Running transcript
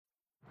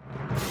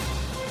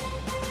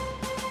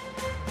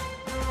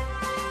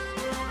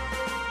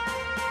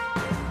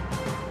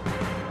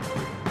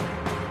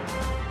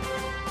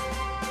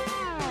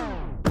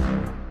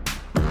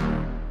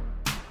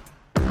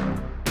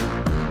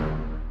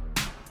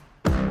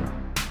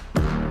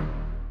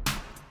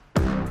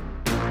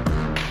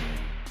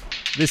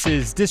This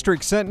is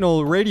District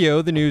Sentinel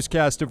Radio, the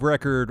newscast of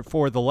record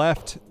for the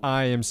left.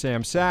 I am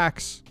Sam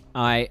Sachs.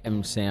 I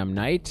am Sam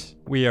Knight.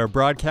 We are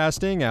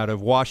broadcasting out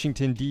of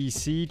Washington,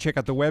 D.C. Check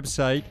out the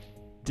website,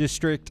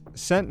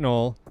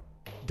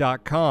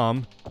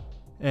 districtsentinel.com.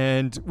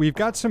 And we've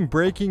got some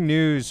breaking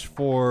news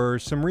for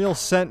some real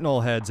Sentinel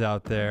heads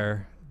out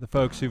there, the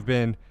folks who've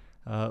been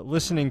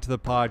listening to the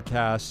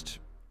podcast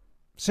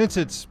since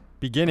its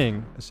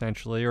beginning,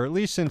 essentially, or at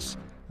least since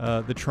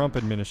the Trump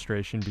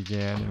administration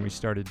began and we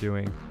started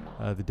doing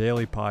the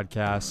daily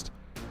podcast.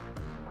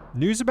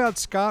 News about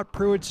Scott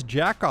Pruitt's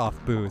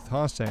Jackoff booth,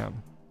 huh,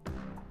 Sam?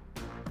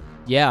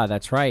 Yeah,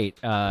 that's right.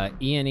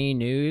 E&E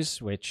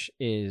News, which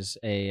is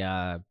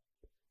a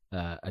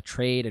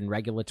trade and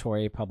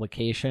regulatory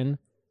publication,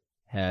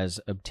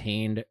 has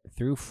obtained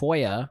through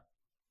FOIA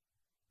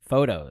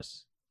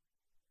photos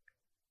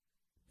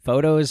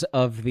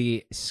of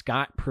the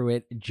Scott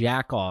Pruitt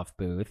Jackoff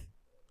booth.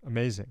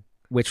 Amazing.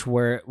 Which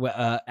were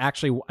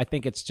actually, I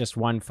think it's just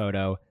one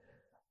photo.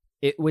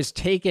 It was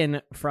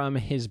taken from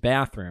his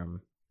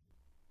bathroom.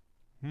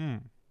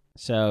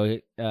 So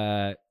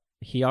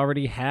he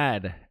already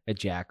had a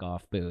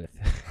jack-off booth.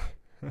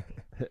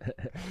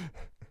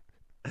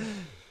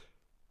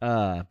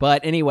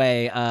 But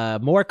anyway,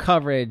 more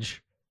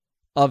coverage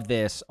of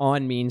this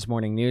on Means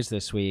Morning News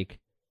this week,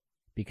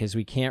 because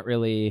we can't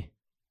really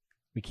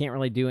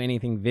do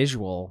anything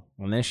visual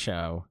on this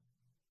show,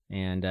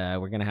 and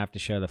we're gonna have to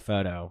show the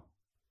photo.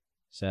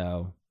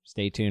 So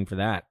stay tuned for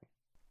that.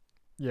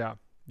 Yeah.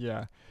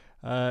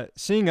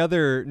 Seeing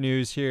other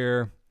news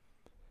here,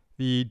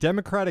 the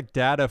Democratic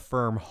data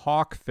firm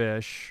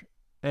Hawkfish,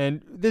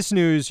 and this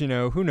news,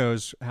 who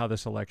knows how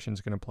this election is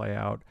going to play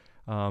out,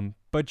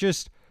 but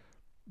just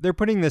they're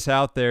putting this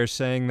out there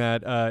saying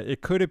that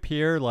it could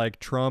appear like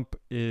Trump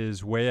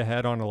is way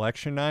ahead on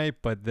election night,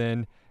 but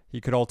then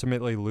he could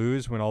ultimately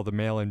lose when all the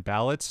mail-in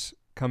ballots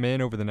come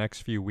in over the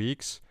next few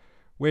weeks,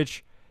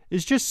 which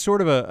is just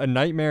sort of a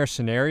nightmare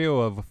scenario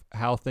of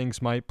how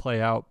things might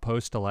play out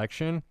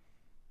post-election.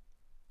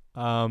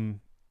 And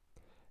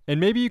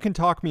maybe you can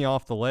talk me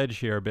off the ledge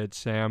here a bit,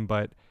 Sam,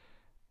 but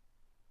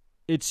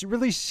it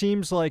really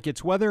seems like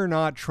it's whether or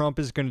not Trump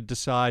is going to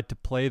decide to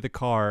play the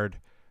card,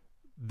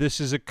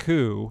 this is a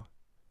coup,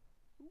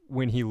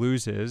 when he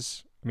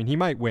loses. I mean, he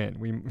might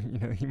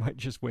win. He might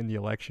just win the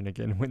election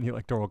again, win the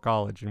Electoral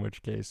College, in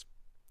which case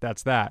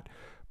that's that.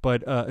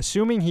 But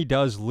assuming he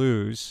does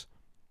lose,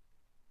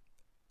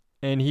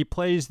 and he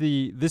plays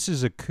the "this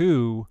is a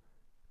coup"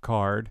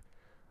 card,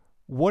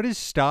 what is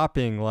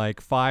stopping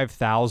like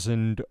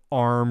 5,000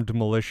 armed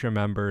militia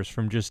members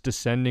from just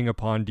descending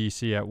upon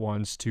D.C. at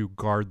once to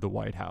guard the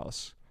White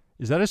House?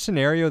 Is that a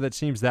scenario that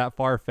seems that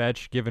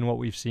far-fetched given what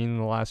we've seen in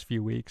the last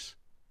few weeks?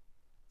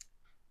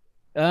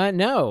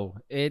 No,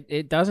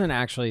 it doesn't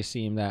actually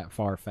seem that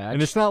far-fetched.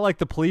 And it's not like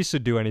the police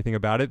would do anything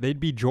about it.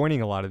 They'd be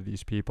joining a lot of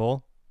these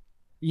people.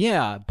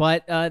 Yeah,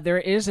 but there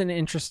is an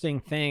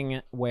interesting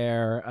thing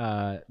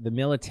where the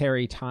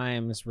Military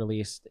Times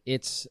released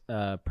its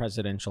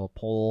presidential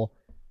poll,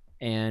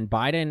 and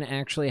Biden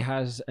actually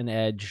has an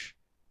edge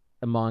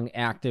among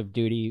active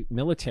duty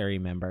military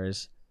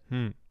members.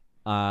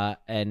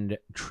 And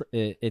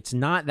it's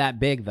not that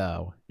big,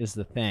 though, is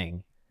the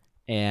thing.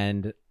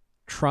 And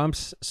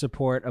Trump's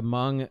support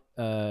among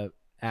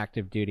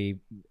active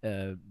duty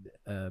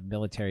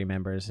military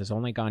members has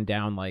only gone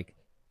down like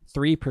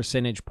 3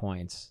 percentage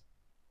points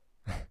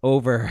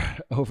over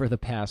the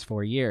past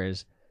 4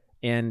 years.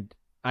 And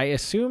I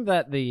assume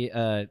that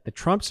the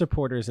Trump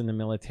supporters in the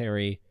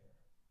military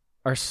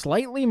are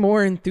slightly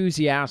more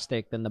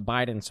enthusiastic than the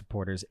Biden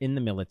supporters in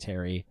the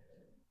military.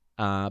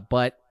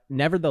 But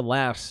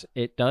nevertheless,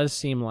 it does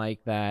seem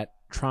like that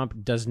Trump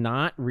does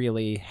not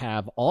really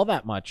have all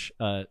that much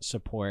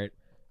support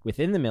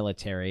within the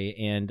military.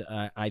 And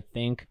I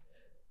think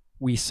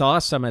we saw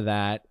some of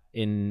that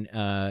in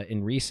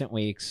recent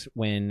weeks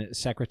when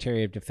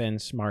Secretary of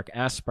Defense Mark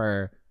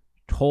Esper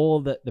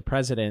told the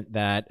president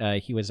that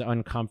he was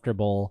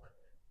uncomfortable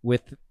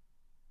with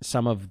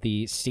some of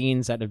the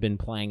scenes that have been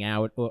playing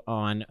out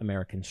on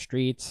American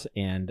streets,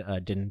 and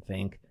didn't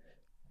think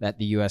that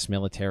the U.S.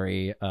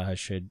 military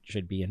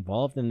should be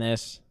involved in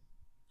this.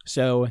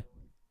 So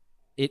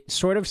it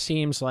sort of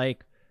seems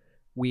like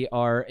we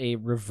are a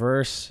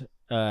reverse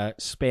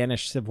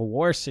Spanish Civil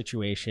War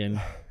situation,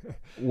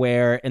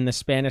 where in the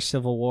Spanish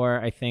Civil War,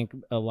 I think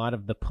a lot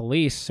of the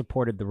police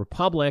supported the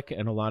Republic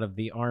and a lot of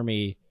the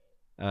army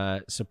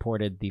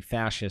supported the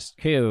fascist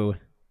coup.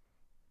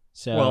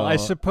 So, well, I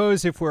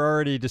suppose if we're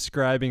already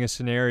describing a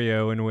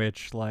scenario in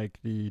which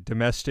like the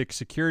domestic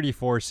security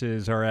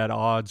forces are at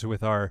odds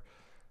with our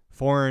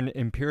foreign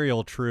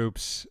imperial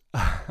troops,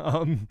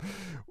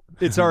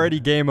 it's already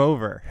game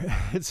over.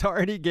 It's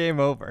already game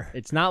over.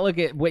 It's not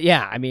looking. Well,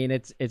 yeah, I mean,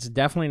 it's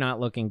definitely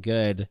not looking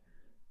good.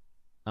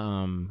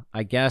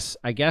 I guess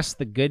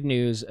the good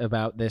news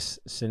about this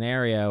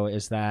scenario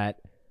is that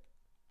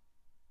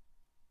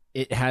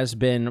it has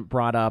been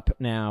brought up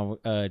now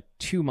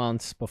 2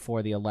 months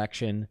before the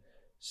election.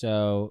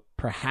 So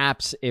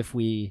perhaps if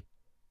we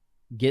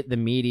get the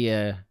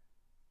media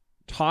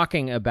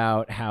talking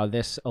about how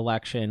this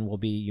election will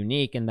be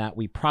unique and that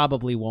we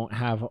probably won't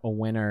have a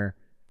winner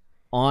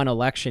on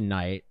election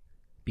night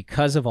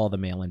because of all the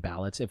mail-in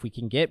ballots. If we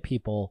can get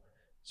people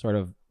sort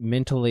of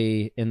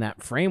mentally in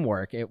that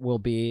framework, it will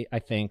be, I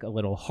think, a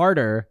little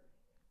harder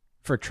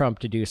for Trump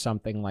to do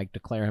something like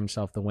declare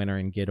himself the winner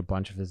and get a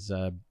bunch of his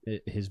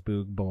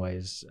Boog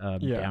boys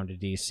down to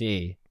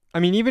D.C. I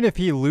mean, even if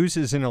he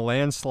loses in a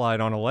landslide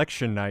on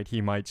election night,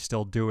 he might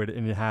still do it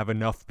and have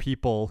enough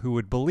people who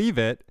would believe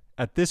it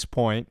at this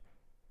point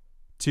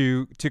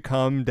to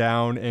come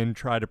down and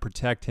try to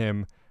protect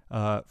him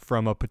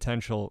from a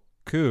potential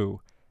coup.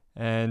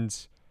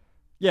 And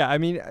yeah, I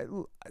mean,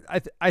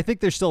 I think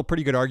there's still a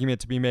pretty good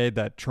argument to be made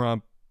that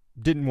Trump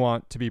didn't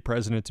want to be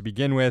president to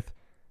begin with.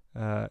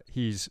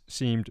 He's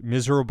seemed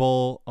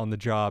miserable on the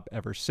job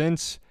ever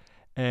since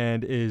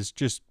and is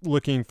just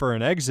looking for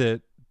an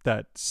exit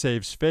that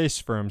saves face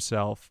for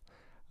himself.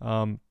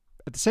 At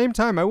the same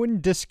time, I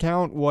wouldn't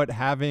discount what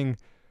having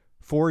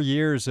 4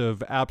 years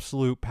of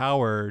absolute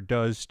power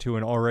does to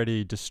an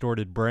already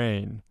distorted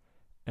brain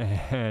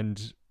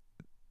and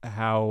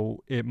how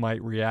it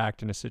might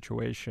react in a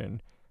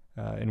situation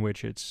in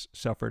which it's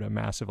suffered a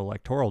massive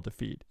electoral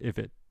defeat, if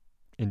it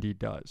indeed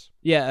does.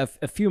 Yeah,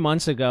 a few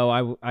months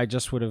ago, I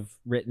just would have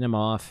written him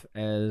off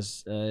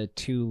as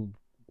too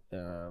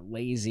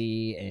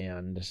lazy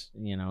and,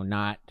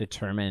 not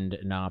determined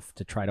enough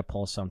to try to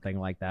pull something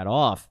like that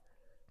off.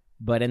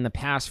 But in the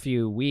past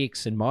few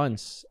weeks and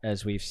months,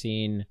 as we've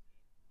seen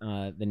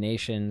the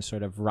nation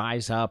sort of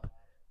rise up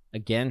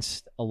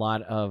against a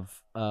lot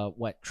of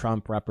what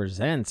Trump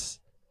represents,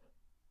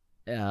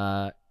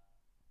 it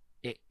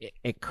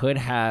could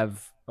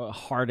have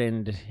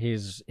hardened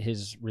his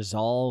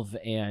resolve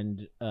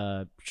and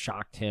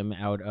shocked him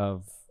out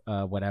of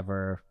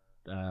whatever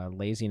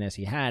laziness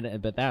he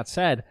had. But that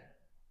said,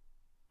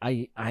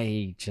 I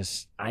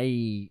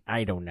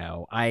don't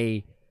know.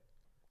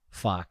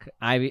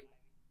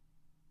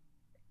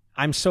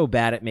 I'm so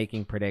bad at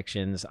making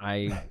predictions.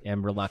 I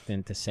am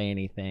reluctant to say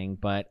anything,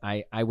 but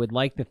I would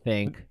like to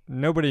think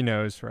nobody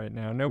knows right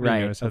now.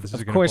 Nobody knows how this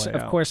is going to play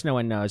out. Of course, no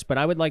one knows. But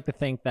I would like to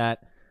think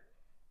that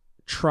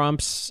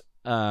Trump's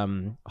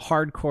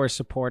hardcore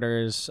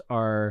supporters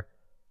are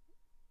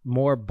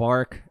more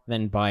bark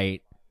than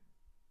bite,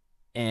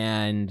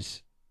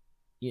 and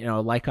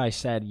like I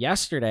said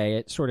yesterday,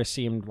 it sort of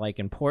seemed like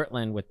in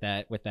Portland with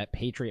that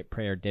Patriot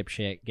Prayer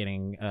dipshit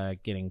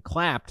getting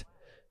clapped,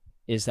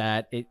 is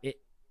that it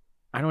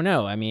I don't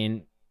know. I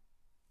mean,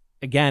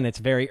 again, it's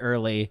very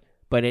early,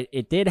 but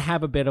it did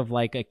have a bit of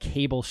like a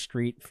Cable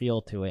Street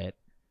feel to it,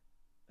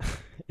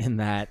 in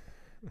that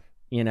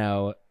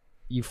you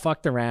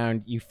fucked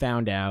around, you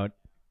found out,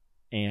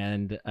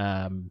 and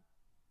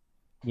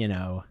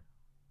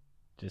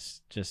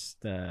just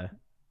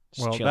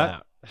chill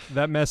out.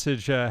 That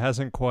message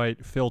hasn't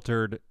quite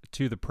filtered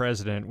to the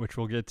president, which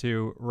we'll get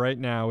to right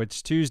now.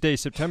 It's Tuesday,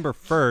 September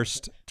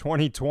 1st,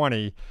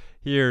 2020.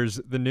 Here's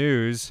the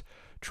news.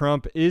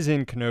 Trump is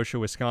in Kenosha,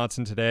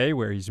 Wisconsin today,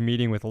 where he's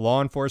meeting with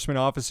law enforcement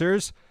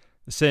officers,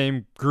 the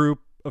same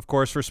group, of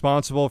course,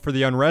 responsible for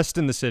the unrest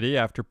in the city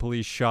after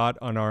police shot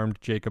unarmed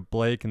Jacob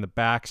Blake in the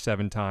back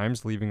 7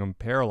 times, leaving him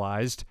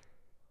paralyzed.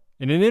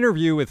 In an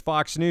interview with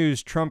Fox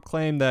News, Trump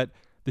claimed that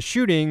the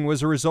shooting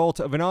was a result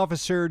of an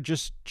officer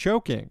just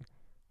choking,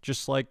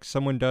 just like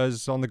someone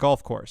does on the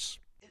golf course.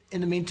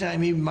 In the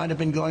meantime, he might have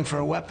been going for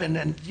a weapon,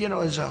 and,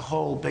 there's a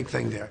whole big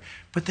thing there.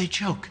 But they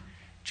choke,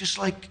 just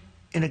like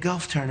in a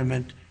golf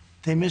tournament.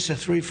 They miss a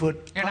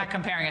 3-foot. You're not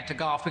comparing it to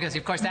golf because,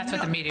 of course, that's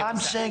what the media. I'm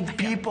saying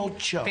people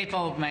choke.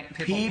 People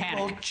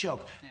panic.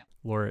 Choke. Yeah.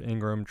 Laura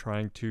Ingraham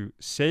trying to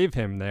save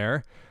him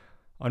there.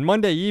 On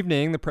Monday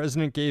evening, the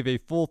president gave a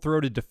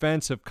full-throated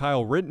defense of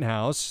Kyle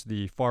Rittenhouse,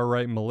 the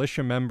far-right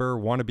militia member,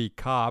 wannabe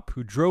cop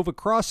who drove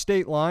across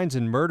state lines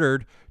and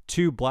murdered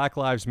 2 Black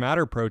Lives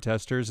Matter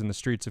protesters in the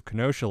streets of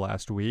Kenosha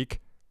last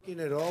week.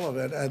 Looking at all of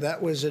it,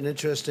 that was an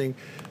interesting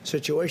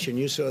situation.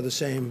 You saw the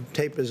same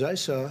tape as I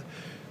saw,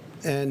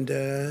 and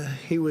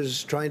he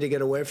was trying to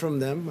get away from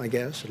them, I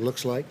guess, it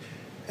looks like,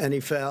 and he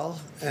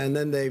fell, and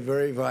then they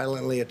very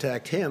violently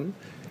attacked him.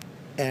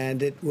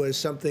 And it was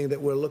something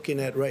that we're looking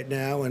at right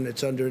now, and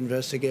it's under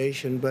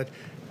investigation. But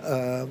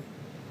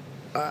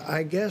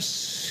I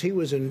guess he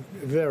was in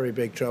very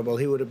big trouble.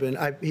 He would have been.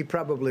 He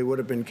probably would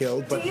have been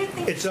killed. But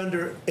it's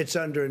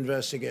under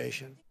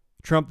investigation.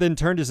 Trump then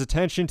turned his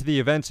attention to the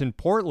events in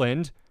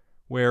Portland,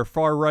 where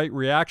far-right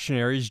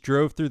reactionaries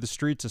drove through the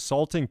streets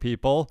assaulting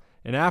people.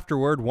 And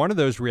afterward, one of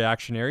those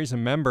reactionaries, a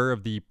member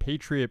of the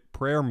Patriot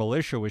Prayer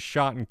militia, was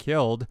shot and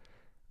killed.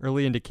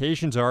 Early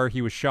indications are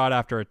he was shot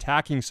after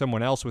attacking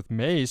someone else with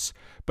mace.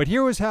 But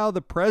here was how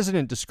the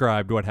president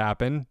described what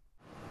happened.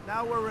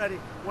 Now we're ready.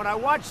 When I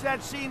watched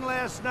that scene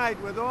last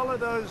night with all of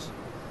those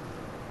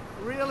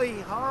really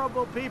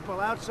horrible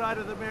people outside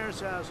of the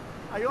mayor's house,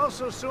 I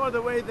also saw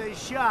the way they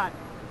shot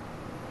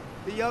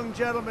the young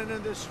gentleman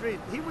in the street.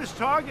 He was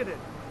targeted.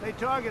 They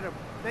targeted him.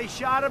 They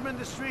shot him in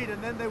the street,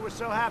 and then they were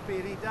so happy,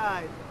 and he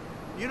died.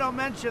 You don't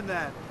mention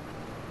that.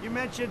 You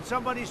mentioned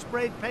somebody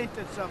sprayed paint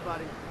at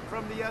somebody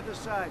from the other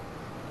side.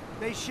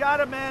 They shot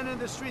a man in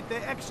the street. They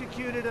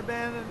executed a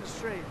man in the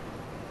street.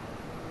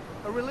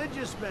 A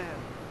religious man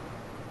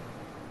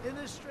in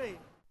the street.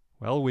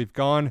 Well, we've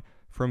gone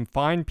from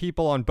fine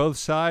people on both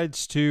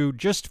sides to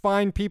just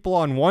fine people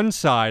on one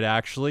side,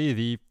 actually,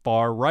 the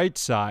far right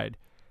side.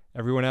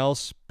 Everyone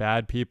else,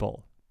 bad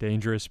people,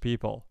 dangerous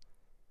people.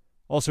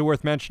 Also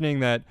worth mentioning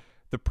that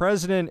the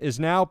president is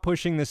now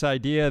pushing this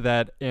idea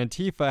that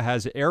Antifa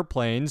has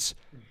airplanes.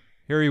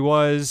 Here he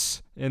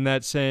was in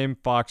that same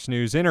Fox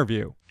News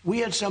interview. We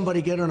had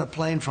somebody get on a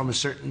plane from a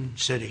certain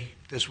city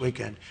this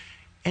weekend,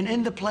 and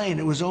in the plane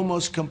it was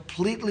almost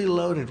completely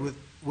loaded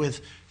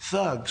with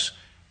thugs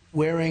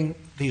wearing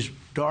these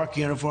dark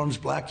uniforms,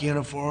 black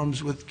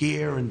uniforms with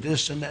gear and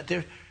this and that.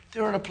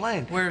 They're on a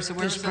plane. Where's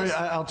this?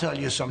 I'll tell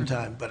you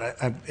sometime, but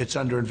it's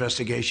under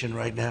investigation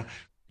right now.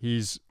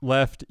 He's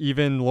left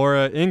even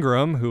Laura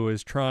Ingraham, who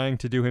is trying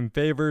to do him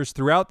favors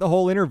throughout the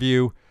whole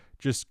interview,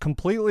 just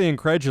completely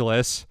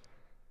incredulous.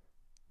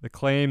 The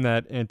claim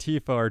that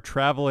Antifa are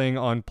traveling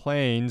on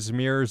planes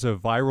mirrors a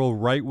viral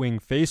right-wing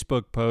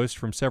Facebook post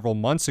from several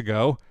months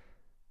ago,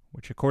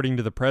 which according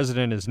to the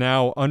president is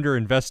now under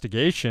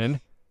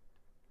investigation.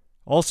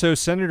 Also,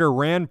 Senator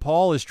Rand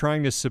Paul is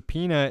trying to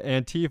subpoena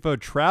Antifa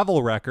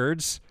travel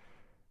records.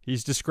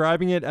 He's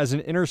describing it as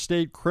an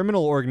interstate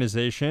criminal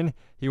organization.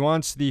 He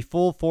wants the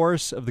full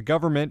force of the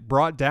government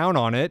brought down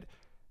on it.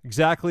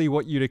 Exactly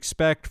what you'd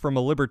expect from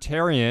a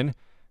libertarian.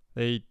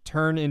 They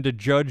turn into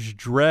Judge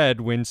Dredd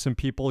when some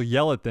people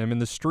yell at them in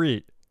the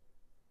street.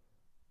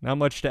 Not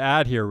much to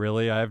add here,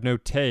 really. I have no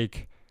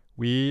take.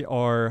 We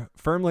are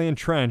firmly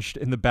entrenched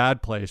in the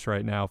bad place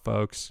right now,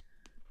 folks.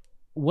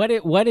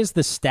 What is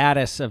the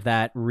status of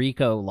that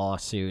RICO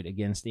lawsuit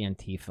against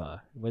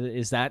Antifa?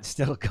 Is that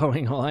still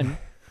going on?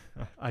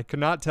 I could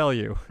not tell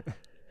you.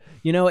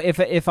 You know,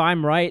 if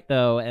I'm right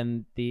though,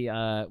 and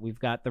we've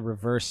got the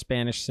reverse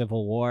Spanish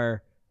Civil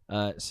War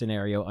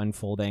scenario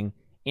unfolding,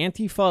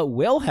 Antifa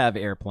will have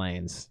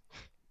airplanes.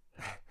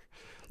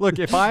 Look,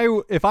 if I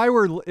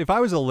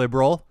was a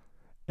liberal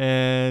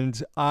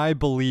and I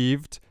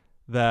believed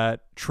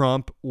that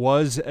Trump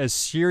was as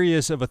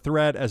serious of a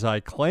threat as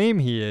I claim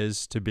he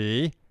is to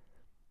be,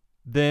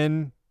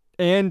 then,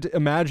 and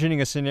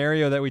imagining a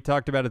scenario that we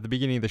talked about at the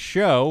beginning of the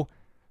show,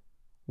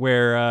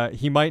 where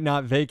he might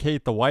not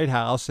vacate the White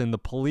House and the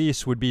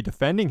police would be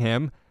defending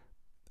him,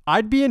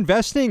 I'd be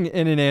investing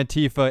in an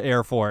Antifa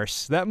Air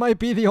Force. That might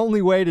be the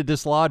only way to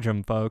dislodge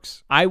him,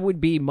 folks. I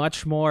would be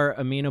much more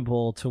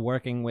amenable to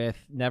working with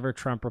never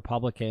Trump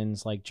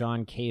Republicans like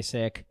John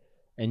Kasich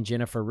and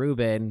Jennifer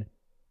Rubin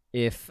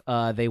if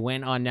they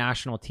went on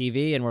national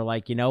TV and were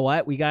like, you know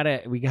what, we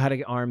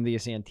gotta arm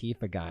these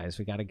Antifa guys.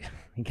 We gotta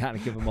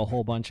give them a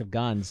whole bunch of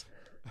guns.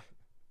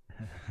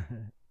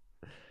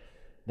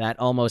 That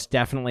almost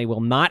definitely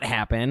will not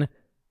happen.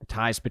 The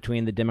ties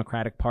between the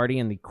Democratic Party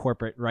and the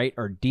corporate right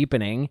are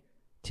deepening.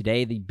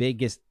 Today, the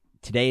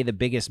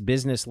biggest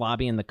business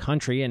lobby in the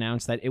country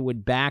announced that it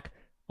would back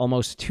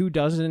almost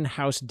 24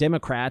 House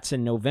Democrats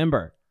in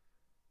November.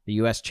 The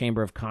U.S.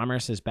 Chamber of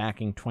Commerce is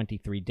backing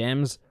 23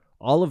 Dems,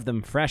 all of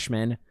them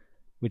freshmen,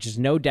 which is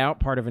no doubt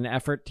part of an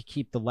effort to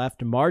keep the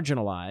left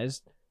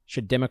marginalized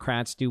should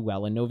Democrats do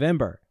well in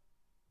November.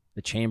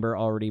 The chamber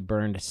already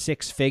burned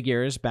 6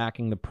 figures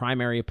backing the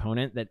primary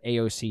opponent that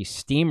AOC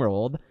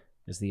steamrolled,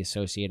 as the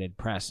Associated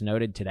Press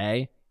noted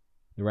today.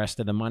 The rest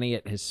of the money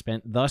it has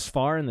spent thus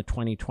far in the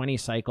 2020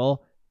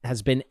 cycle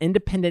has been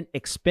independent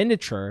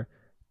expenditure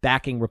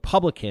backing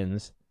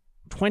Republicans,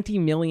 $20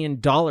 million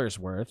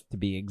worth to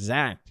be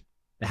exact.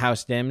 The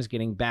House Dems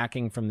getting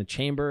backing from the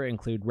chamber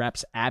include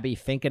Reps Abby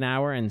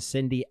Finkenauer and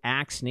Cindy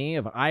Axne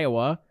of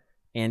Iowa,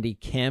 Andy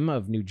Kim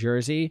of New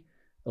Jersey,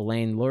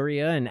 Elaine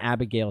Luria and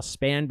Abigail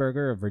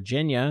Spanberger of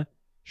Virginia,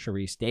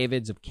 Sharice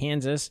Davids of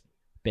Kansas,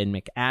 Ben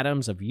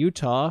McAdams of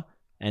Utah,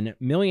 and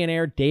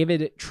millionaire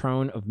David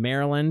Trone of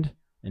Maryland,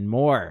 and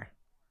more.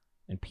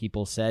 And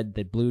people said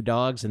that Blue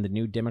Dogs and the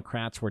New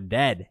Democrats were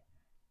dead.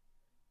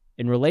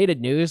 In related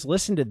news,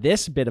 listen to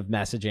this bit of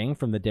messaging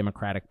from the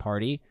Democratic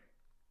Party.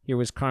 Here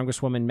was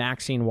Congresswoman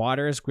Maxine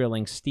Waters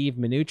grilling Steve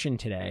Mnuchin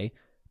today,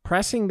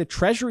 pressing the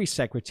Treasury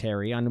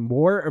Secretary on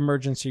more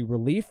emergency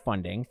relief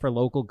funding for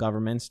local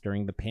governments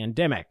during the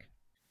pandemic.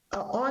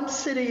 On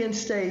city and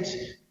states,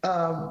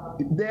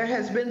 there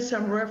has been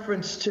some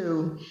reference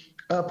to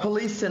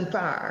police and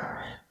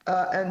fire,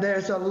 and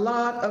there's a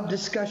lot of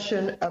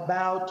discussion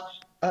about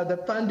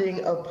the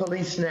funding of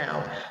police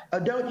now.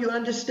 Don't you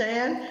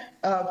understand,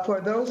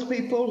 for those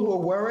people who are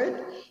worried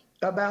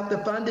about the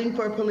funding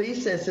for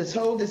police, as this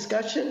whole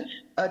discussion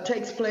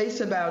takes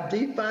place about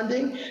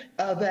defunding,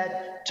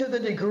 that to the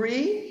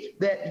degree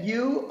that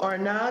you are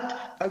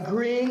not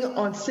agreeing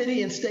on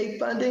city and state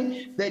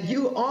funding, that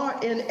you are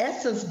in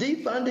essence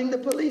defunding the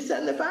police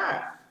and the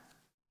fire.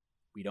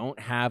 We don't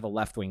have a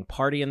left-wing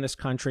party in this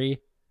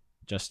country,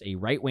 just a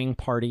right-wing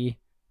party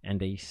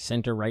and a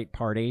center-right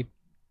party.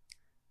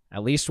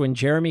 At least when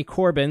Jeremy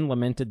Corbyn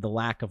lamented the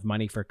lack of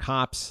money for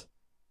cops,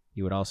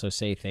 he would also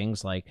say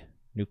things like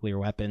nuclear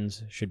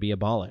weapons should be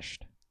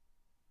abolished.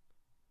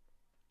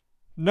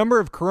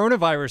 Number of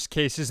coronavirus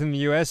cases in the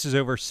U.S. is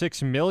over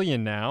 6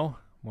 million now.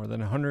 More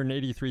than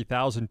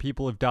 183,000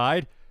 people have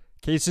died.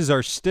 Cases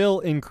are still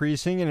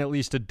increasing in at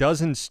least a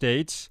dozen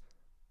states.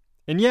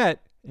 And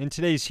yet, in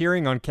today's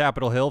hearing on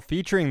Capitol Hill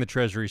featuring the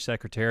Treasury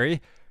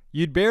Secretary,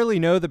 you'd barely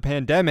know the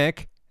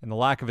pandemic and the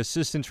lack of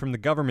assistance from the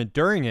government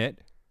during it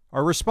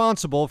are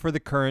responsible for the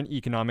current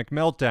economic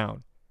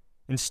meltdown.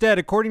 Instead,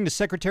 according to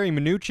Secretary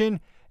Mnuchin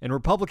and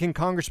Republican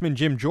Congressman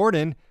Jim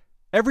Jordan,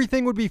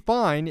 everything would be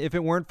fine if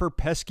it weren't for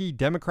pesky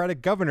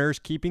Democratic governors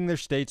keeping their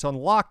states on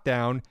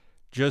lockdown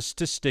just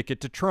to stick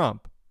it to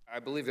Trump. I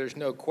believe there's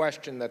no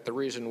question that the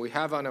reason we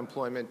have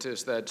unemployment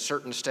is that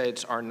certain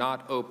states are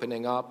not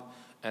opening up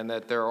and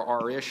that there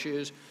are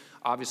issues.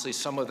 Obviously,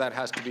 some of that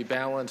has to be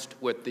balanced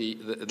with the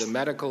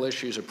medical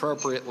issues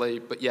appropriately.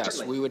 But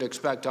yes, we would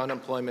expect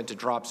unemployment to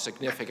drop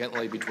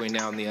significantly between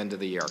now and the end of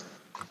the year.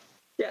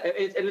 Yeah,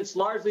 and it's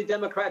largely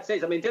Democrat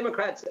states. I mean,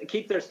 Democrats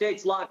keep their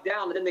states locked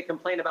down and then they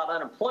complain about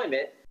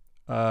unemployment.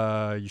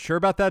 You sure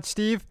about that,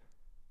 Steve?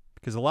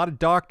 Because a lot of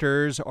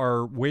doctors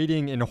are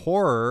waiting in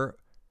horror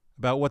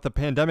about what the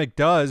pandemic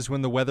does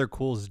when the weather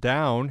cools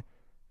down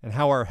and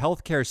how our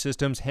healthcare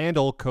systems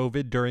handle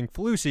COVID during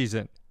flu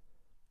season.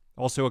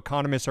 Also,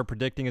 economists are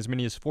predicting as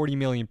many as 40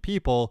 million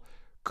people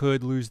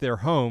could lose their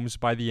homes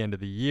by the end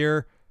of the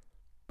year.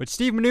 But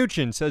Steve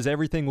Mnuchin says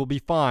everything will be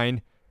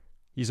fine.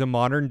 He's a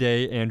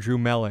modern-day Andrew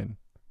Mellon.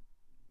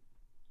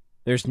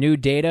 There's new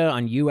data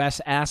on U.S.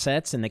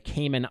 assets in the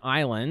Cayman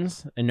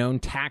Islands, a known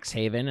tax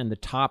haven and the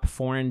top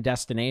foreign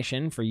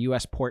destination for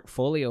U.S.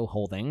 portfolio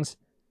holdings.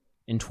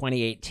 In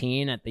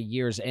 2018, at the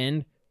year's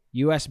end,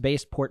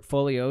 U.S.-based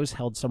portfolios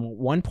held some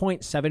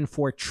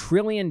 $1.74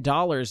 trillion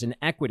in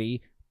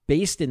equity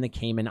based in the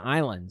Cayman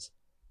Islands.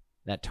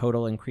 That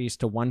total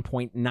increased to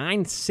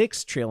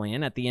 $1.96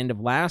 trillion at the end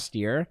of last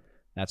year.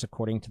 That's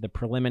according to the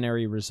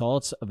preliminary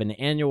results of an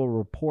annual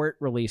report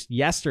released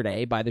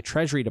yesterday by the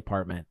Treasury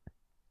Department.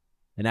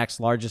 The next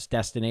largest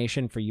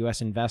destination for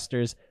U.S.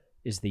 investors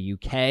is the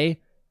UK,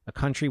 a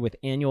country with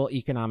annual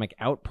economic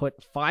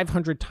output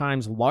 500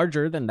 times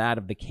larger than that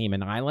of the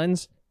Cayman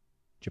Islands.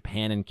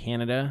 Japan and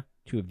Canada,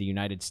 two of the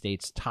United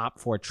States' top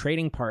 4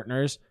 trading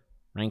partners,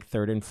 rank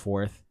 3rd and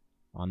 4th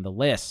on the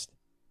list.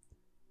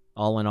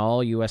 All in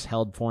all,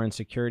 U.S.-held foreign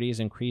securities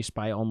increased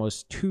by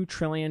almost $2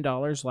 trillion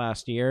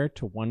last year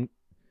to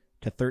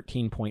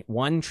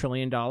 $13.1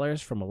 trillion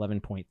from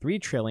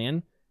 $11.3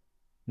 trillion.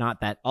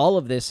 Not that all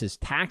of this is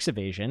tax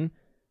evasion.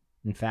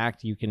 In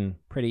fact, you can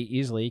pretty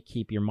easily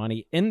keep your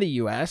money in the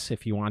U.S.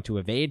 if you want to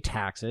evade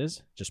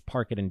taxes. Just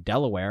park it in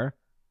Delaware.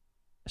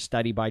 A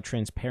study by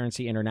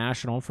Transparency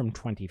International from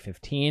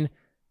 2015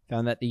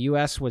 found that the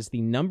U.S. was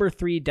the number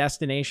 3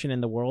 destination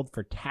in the world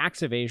for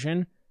tax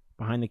evasion,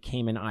 behind the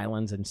Cayman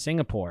Islands and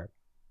Singapore.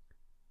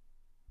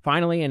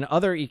 Finally, in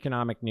other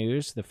economic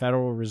news, the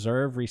Federal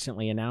Reserve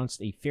recently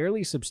announced a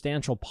fairly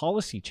substantial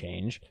policy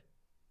change.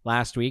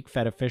 Last week,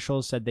 Fed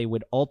officials said they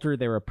would alter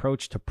their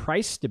approach to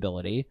price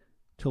stability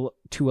to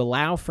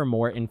allow for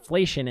more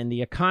inflation in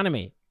the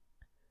economy.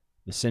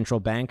 The central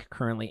bank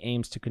currently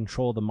aims to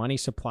control the money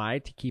supply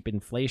to keep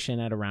inflation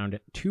at around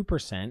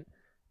 2%,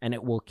 and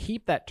it will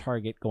keep that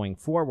target going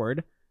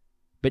forward.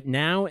 But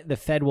now the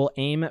Fed will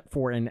aim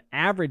for an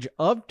average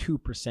of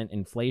 2%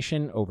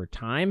 inflation over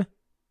time.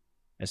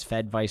 As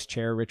Fed Vice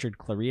Chair Richard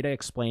Clarida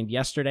explained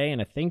yesterday in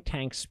a think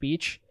tank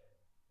speech,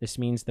 this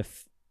means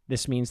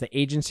the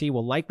agency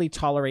will likely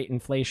tolerate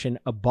inflation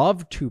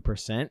above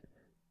 2%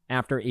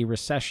 after a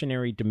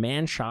recessionary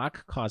demand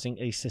shock causing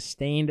a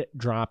sustained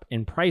drop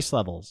in price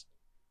levels.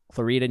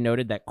 Clarida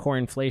noted that core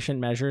inflation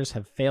measures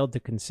have failed to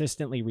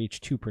consistently reach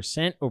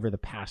 2% over the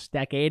past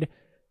decade,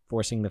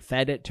 forcing the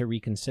Fed to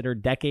reconsider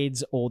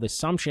decades-old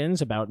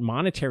assumptions about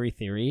monetary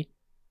theory.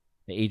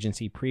 The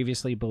agency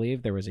previously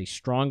believed there was a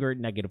stronger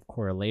negative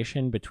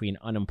correlation between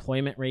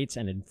unemployment rates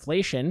and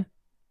inflation.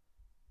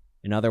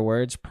 In other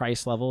words,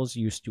 price levels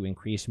used to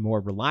increase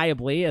more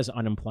reliably as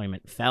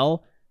unemployment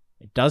fell.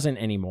 It doesn't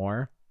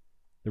anymore.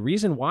 The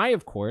reason why,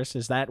 of course,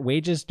 is that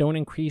wages don't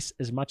increase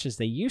as much as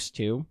they used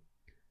to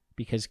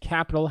because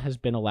capital has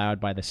been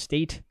allowed by the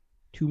state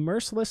to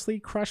mercilessly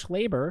crush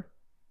labor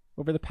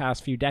over the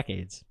past few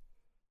decades.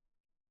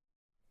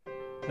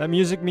 That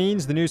music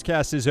means the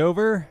newscast is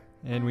over,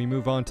 and we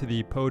move on to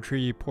the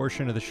poetry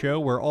portion of the show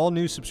where all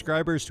new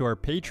subscribers to our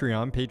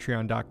Patreon,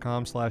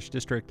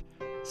 patreon.com/District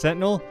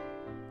Sentinel,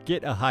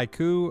 get a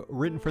haiku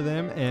written for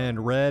them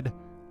and read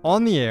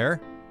on the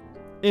air,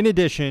 in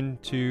addition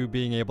to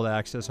being able to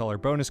access all our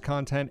bonus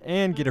content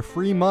and get a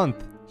free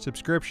month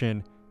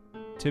subscription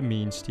to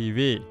Means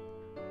TV.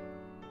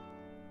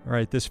 All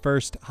right, this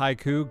first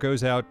haiku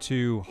goes out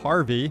to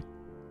Harvey.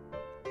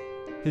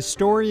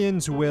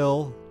 Historians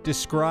will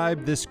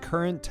describe this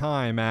current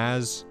time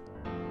as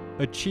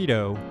a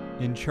Cheeto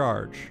in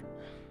charge.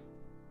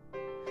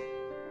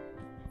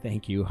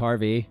 Thank you,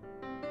 Harvey.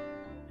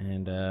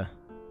 And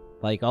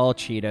like all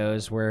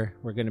Cheetos, we're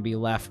going to be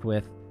left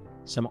with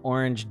some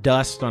orange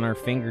dust on our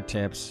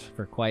fingertips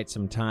for quite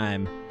some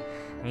time.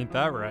 Ain't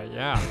that right?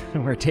 Yeah.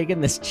 We're taking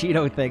this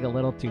Cheeto thing a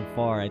little too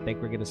far. I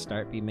think we're going to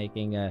start be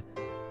making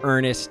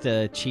earnest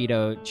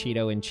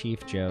Cheeto in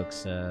Chief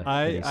jokes.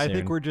 I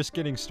think we're just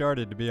getting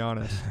started, to be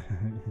honest.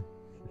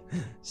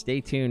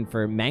 Stay tuned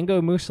for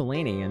Mango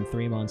Mussolini in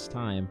 3 months'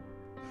 time.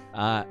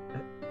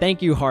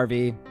 Thank you,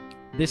 Harvey.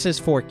 This is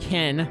for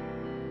Ken.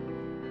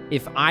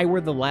 If I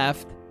were the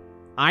left,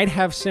 I'd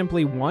have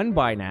simply won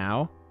by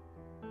now.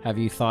 Have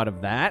you thought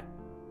of that?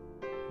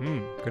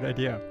 Good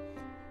idea.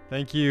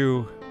 Thank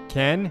you,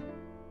 Ken.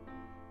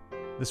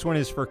 This one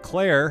is for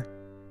Claire.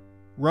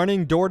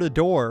 Running door to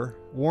door,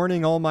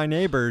 warning all my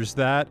neighbors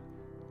that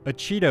a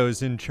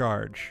Cheeto's in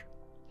charge.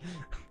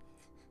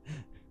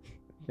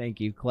 Thank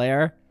you,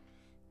 Claire.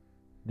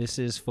 This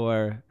is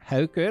for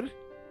Hauker.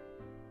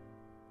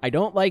 I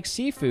don't like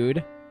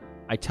seafood,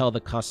 I tell the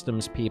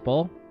customs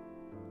people.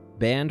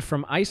 Banned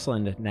from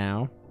Iceland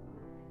now.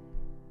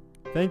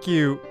 Thank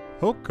you,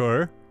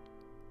 Hauker.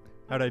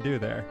 How'd I do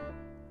there?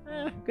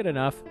 Good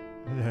enough.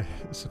 Yeah,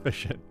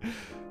 sufficient.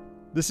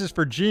 This is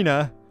for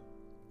Gina.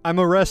 I'm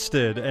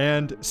arrested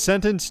and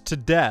sentenced to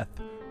death,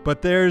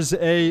 but there's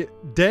a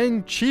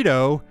dang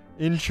Cheeto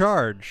in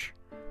charge.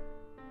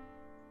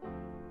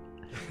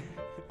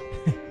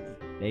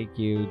 Thank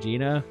you,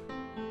 Gina.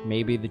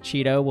 Maybe the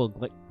Cheeto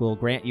will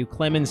grant you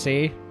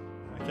clemency.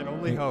 I can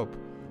only hope.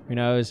 Who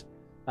knows?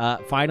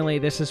 Finally,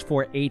 this is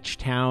for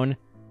H-Town.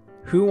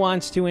 Who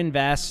wants to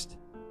invest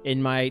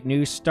in my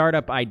new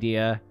startup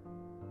idea,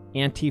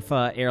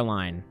 Antifa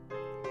Airline?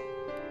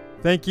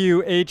 Thank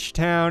you,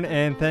 H-Town,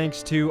 and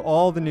thanks to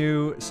all the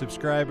new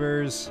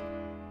subscribers.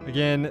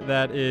 Again,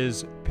 that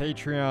is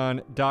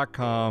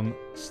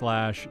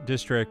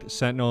patreon.com/District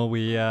Sentinel.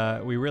 We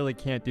really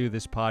can't do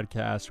this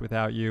podcast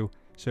without you,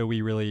 so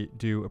we really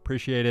do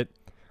appreciate it.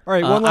 All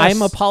right, one last...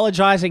 I'm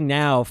apologizing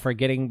now for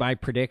getting my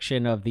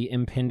prediction of the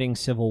impending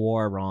civil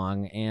war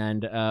wrong,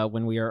 and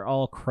when we are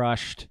all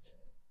crushed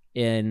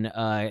in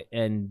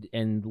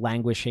and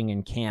languishing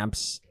in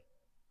camps,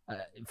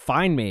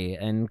 find me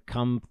and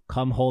come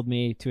hold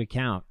me to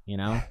account.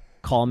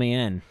 Call me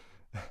in.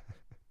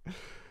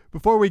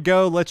 Before we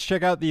go, let's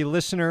check out the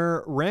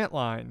listener rant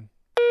line.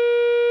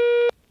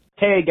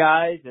 Hey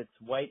guys, it's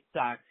White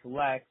Sox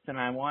Lex, and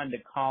I wanted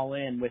to call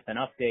in with an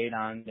update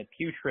on the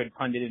Putrid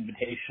Pundit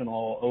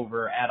Invitational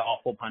over at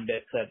Awful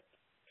Pundits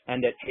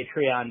and at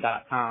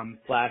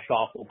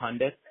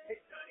patreon.com/awfulpundits.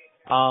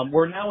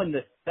 We're now in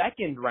the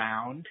second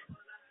round,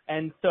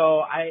 and so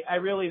I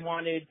really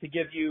wanted to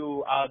give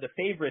you the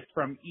favorites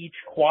from each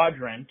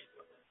quadrant.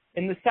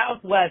 In the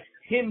Southwest,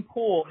 Tim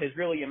Pool has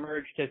really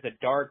emerged as a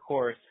dark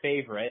horse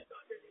favorite.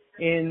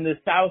 In the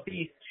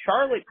Southeast,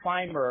 Charlotte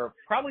Clymer,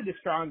 probably the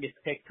strongest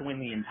pick to win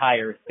the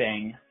entire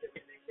thing.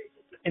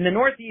 In the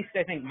Northeast,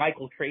 I think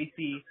Michael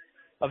Tracy,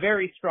 a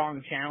very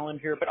strong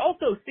challenger, but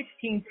also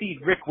 16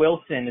 seed Rick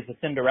Wilson is a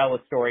Cinderella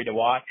story to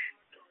watch.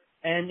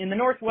 And in the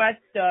Northwest,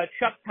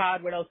 Chuck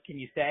Todd, what else can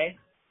you say?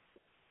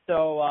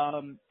 So,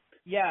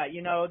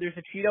 there's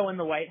a Cheeto in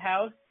the White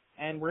House,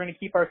 and we're going to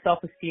keep our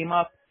self-esteem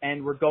up,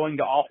 and we're going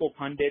to Awful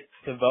Pundits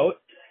to vote.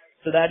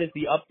 So that is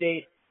the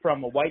update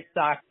from a White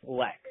Sox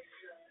Lex.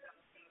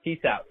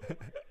 Peace out.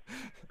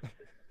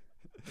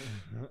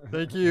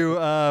 Thank you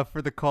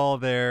for the call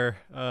there,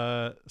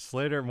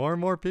 Slater. More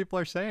and more people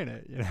are saying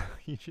it.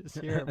 You just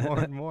hear it more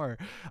and more.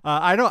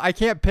 I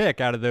can't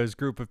pick out of those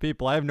group of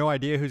people. I have no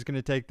idea who's going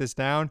to take this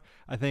down.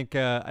 I think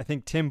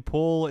Tim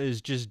Pool is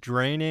just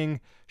draining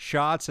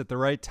shots at the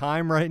right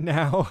time right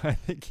now. I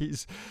think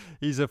he's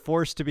a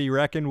force to be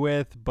reckoned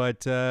with.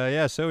 But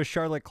so is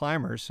Charlotte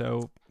Clymer.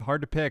 So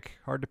hard to pick.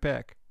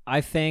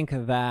 I think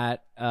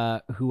that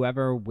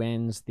whoever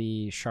wins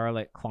the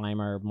Charlotte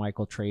Clymer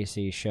Michael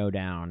Tracy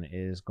showdown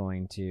is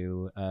going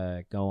to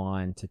go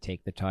on to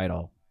take the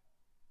title.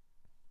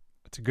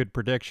 It's a good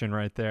prediction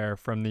right there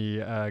from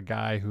the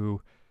guy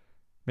who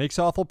makes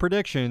awful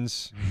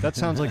predictions. That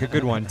sounds like a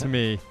good one to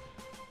me.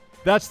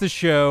 That's the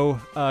show.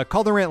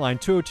 Call the rant line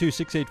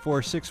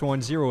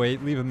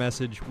 202-684-6108. Leave a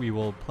message. We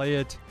will play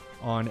it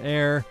on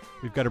air.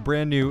 We've got a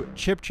brand new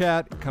Chip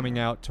Chat coming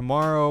out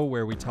tomorrow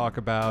where we talk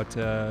about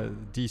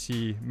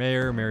DC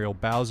Mayor Muriel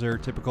Bowser,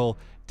 typical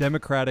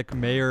Democratic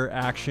mayor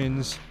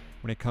actions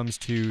when it comes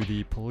to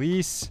the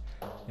police.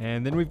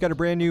 And then we've got a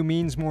brand new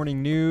Means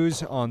Morning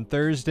News on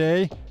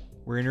Thursday.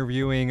 We're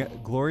interviewing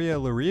Gloria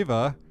La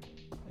Riva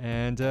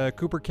and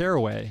Cooper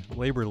Caraway,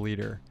 labor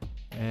leader.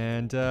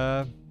 And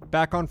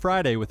back on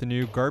Friday with a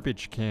new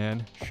Garbage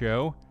Can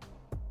show.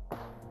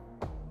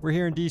 We're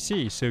here in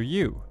DC, so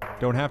you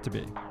don't have to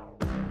be.